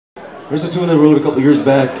There's a tune I wrote a couple years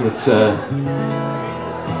back. It's all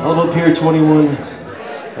about Pier 21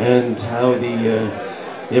 and how the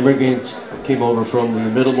immigrants came over from the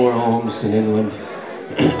Middlemore homes in England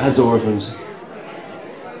as orphans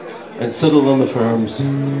and settled on the farms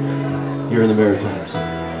here in the Maritimes.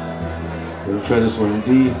 We're gonna try this one in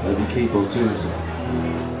D, maybe capo too, so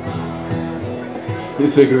you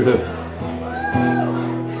figure it out.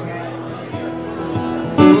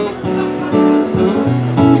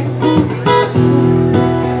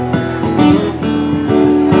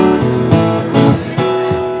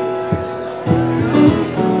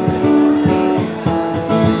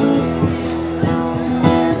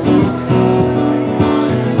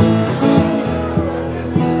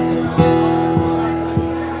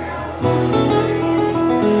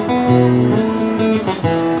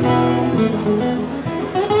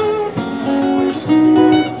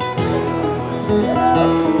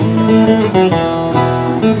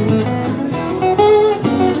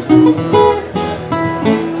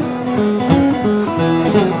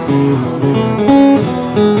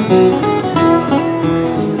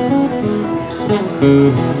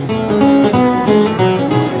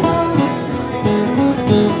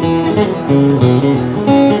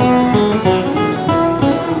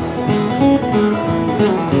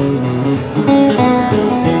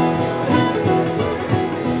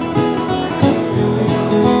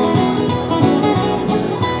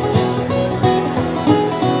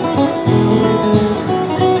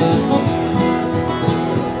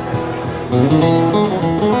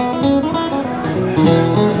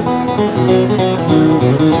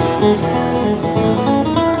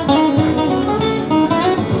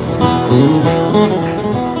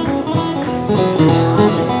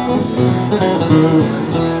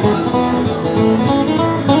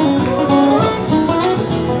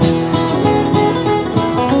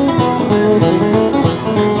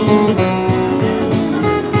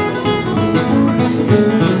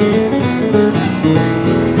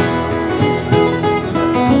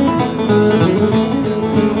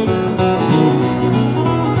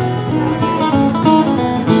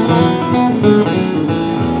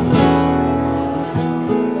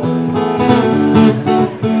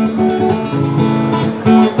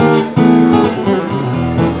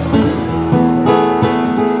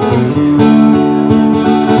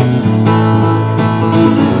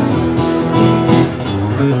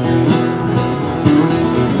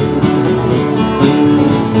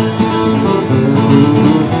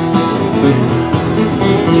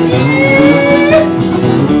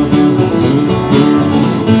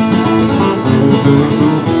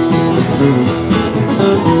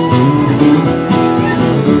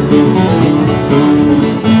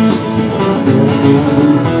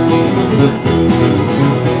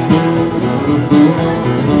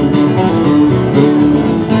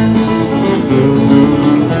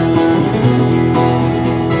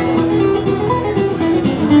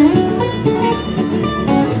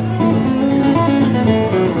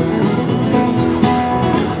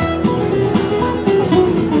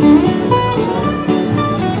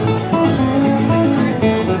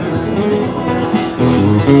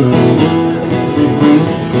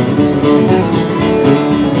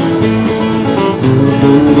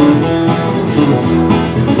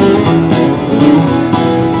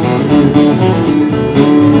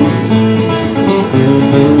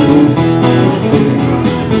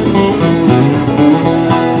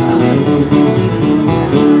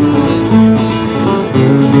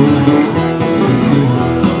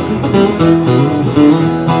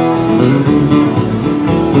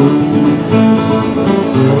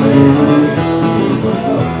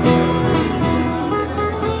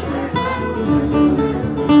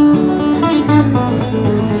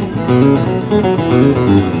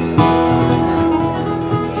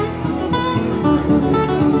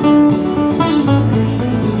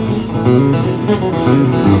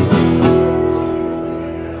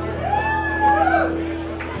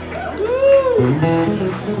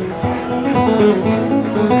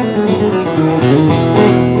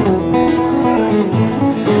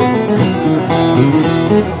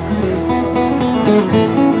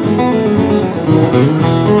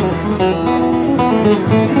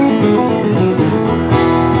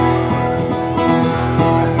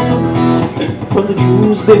 From the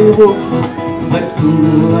Jews they woke like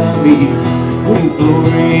cool and leaf, when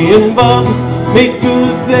Glory and Bob made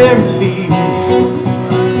good their leave.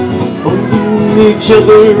 Holding each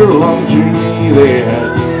other a long journey they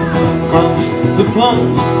had, across the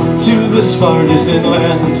pond to this far distant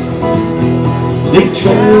land. They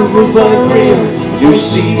traveled by rail, your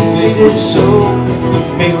seas they did so,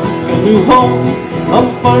 make a new home,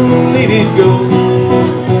 up on they did go.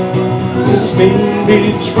 main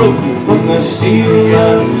beach road from the city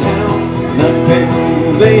of town.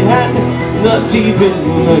 Nothing they had, not even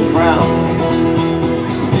the crown.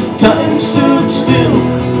 Time stood still,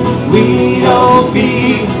 we'd all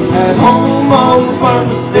be at home on the farm,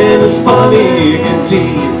 and his body and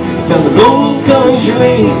tea. Down the old country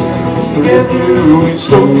lane, together we'd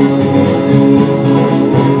stroll.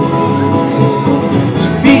 To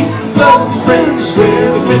beat the friends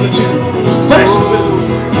where the fiddle tune, flash the fiddle.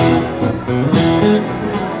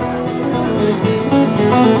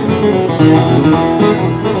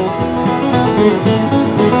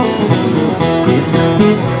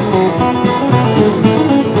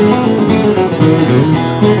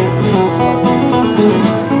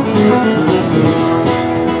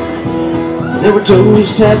 There were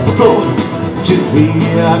toast at the floor, to be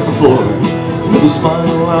out for four, with a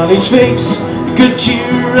smile on each face, good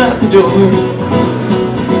cheer at the door.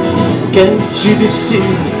 Can't you just see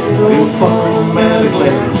the farm at a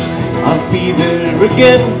glance? I'll be there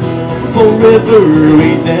again, forever we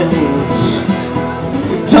dance.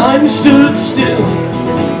 If time stood still,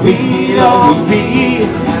 we'd all be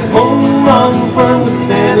home on the farm with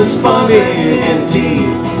Nana's body and tea.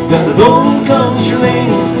 Down the old country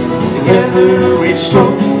lane, together we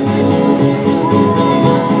stroll.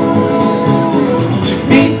 To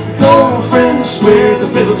meet old friends where the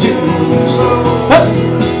fiddle tunes slow.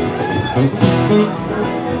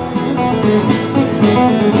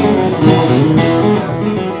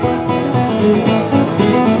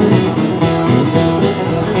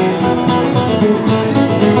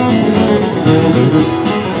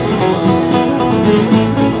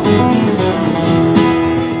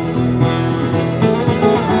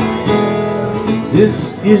 This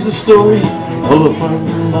is the story of a farm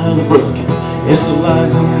by the brook. It still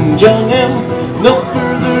lies in John M. No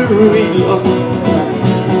further we look.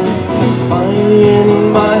 By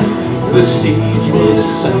and by, the stage will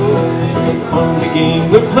settle. Farm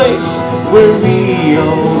became the place where we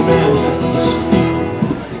all met.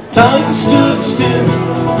 Time stood still,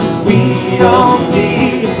 we'd all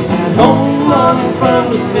be at home on the farm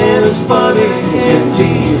with Nana's body and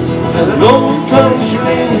tea. And an old country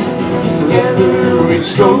lane, together we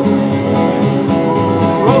stroll.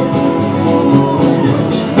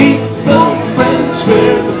 To meet old friends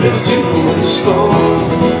where the fiddle tunes flow.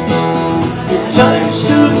 If time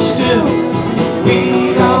stood still,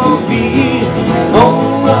 we'd all be at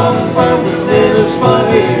home on the farm with Nana's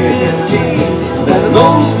body and tea. And an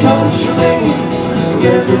old country lane,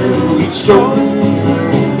 together we'd stroll.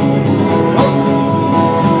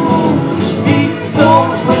 To meet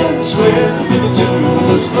old friends where the fiddle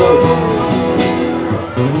tunes flow.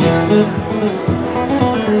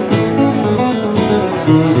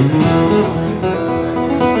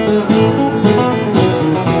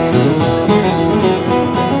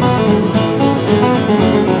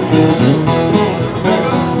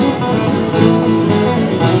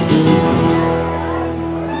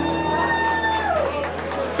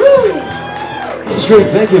 That's great,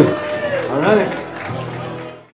 thank you. All right.